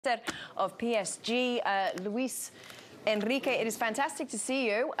Of PSG, Luis Enrique, it is fantastic to see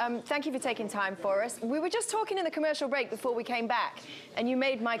you. Thank you for taking time for us. We were just talking in the commercial break before we came back, and you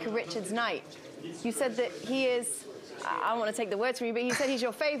made Micah Richards' night. You said that he is, I don't want to take the words from you, but you said he's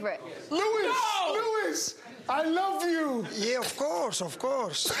your favourite. Luis! No! Luis! I love you! Yeah, of course, of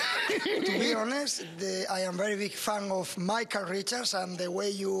course. To be honest, I am very big fan of Micah Richards and the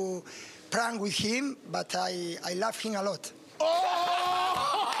way you prank with him, but I love him a lot.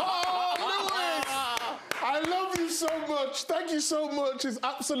 I love you so much. Thank you so much. It's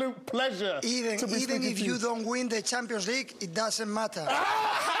absolute pleasure. Even if you don't win the Champions League, it doesn't matter.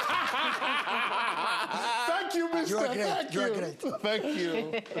 Thank you, mister. You are great. You are great. Thank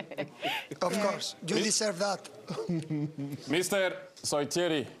you. Of course. You deserve that. Mister, soy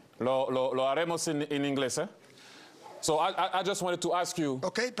Thierry. Lo haremos in inglés, eh? So I just wanted to ask you...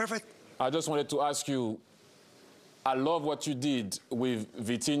 Okay, perfect. I just wanted to ask you, I love what you did with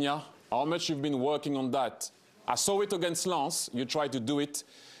Vitinha. How much you've been working on that? I saw it against Lens. You tried to do it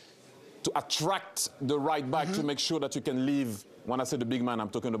to attract the right back to make sure that you can leave. When I say the big man, I'm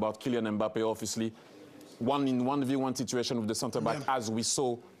talking about Kylian Mbappe, obviously. 1-in-1v1 situation with the centre-back, as we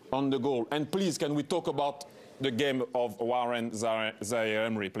saw on the goal. And please, can we talk about the game of Warren Thierry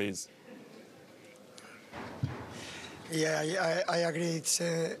Henry, please? Yeah, I agree. It's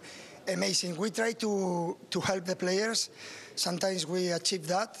amazing. We try to help the players. Sometimes we achieve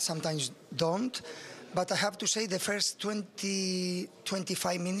that, sometimes don't. But I have to say the first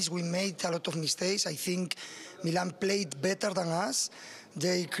 20-25 minutes we made a lot of mistakes. I think Milan played better than us.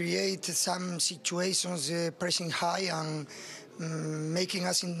 They created some situations pressing high and making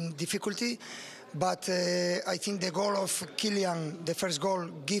us in difficulty. But I think the goal of Kylian, the first goal,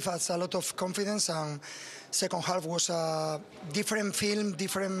 gave us a lot of confidence, and second half was a different film,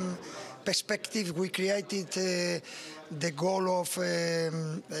 different perspective. We created the goal of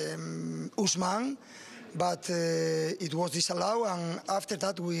Usman, but it was disallowed, and after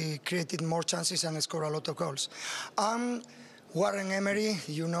that we created more chances and scored a lot of goals. Warren Emery,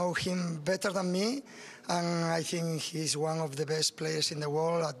 you know him better than me, and I think he's one of the best players in the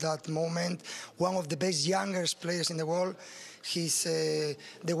world at that moment, one of the best youngest players in the world. He's, the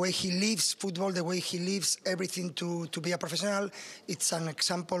way he lives football, the way he lives everything to be a professional, it's an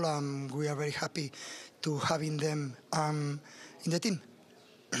example, and we are very happy to having them in the team.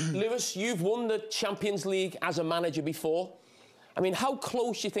 Lewis, you've won the Champions League as a manager before. I mean, how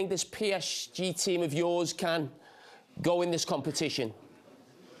close do you think this PSG team of yours can go in this competition?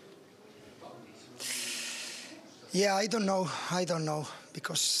 Yeah, I don't know,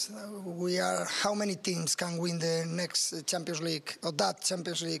 because we are, how many teams can win the next Champions League, or that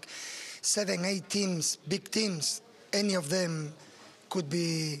Champions League? 7, 8 teams, big teams. Any of them could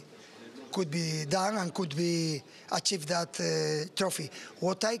be done and could be achieve that trophy.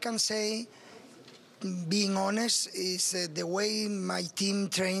 What I can say, being honest, is the way my team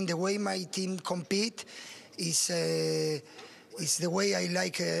train, the way my team compete, is the way I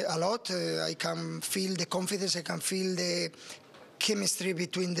like a lot. I can feel the confidence, I can feel the chemistry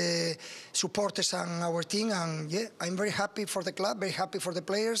between the supporters and our team, and yeah, I'm very happy for the club, very happy for the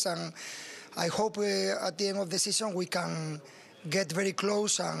players, and I hope at the end of the season we can get very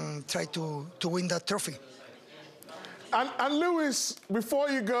close and try to win that trophy. And Luis, before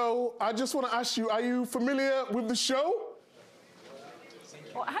you go, I just want to ask you, are you familiar with the show?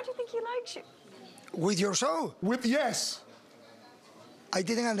 Well, how do you think he likes you? With your show? Yes. I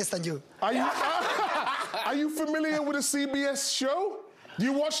didn't understand you. Are you familiar with the CBS show? Do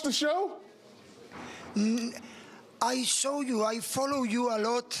you watch the show? I saw you, I follow you a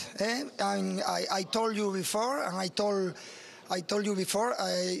lot, and I told you before, and I told you before,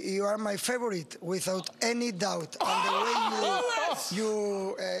 you are my favorite, without any doubt. And the way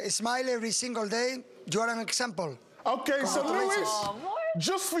you smile every single day, you are an example. Okay, so Luis,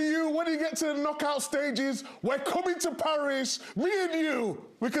 just for you, when you get to the knockout stages, we're coming to Paris, me and you.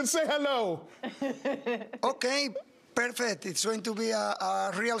 We can say hello. Okay, perfect. It's going to be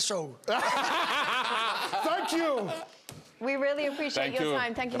a real show. Thank you. We really appreciate your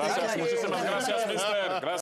time. Thank you very much. Muchísimas gracias, mister.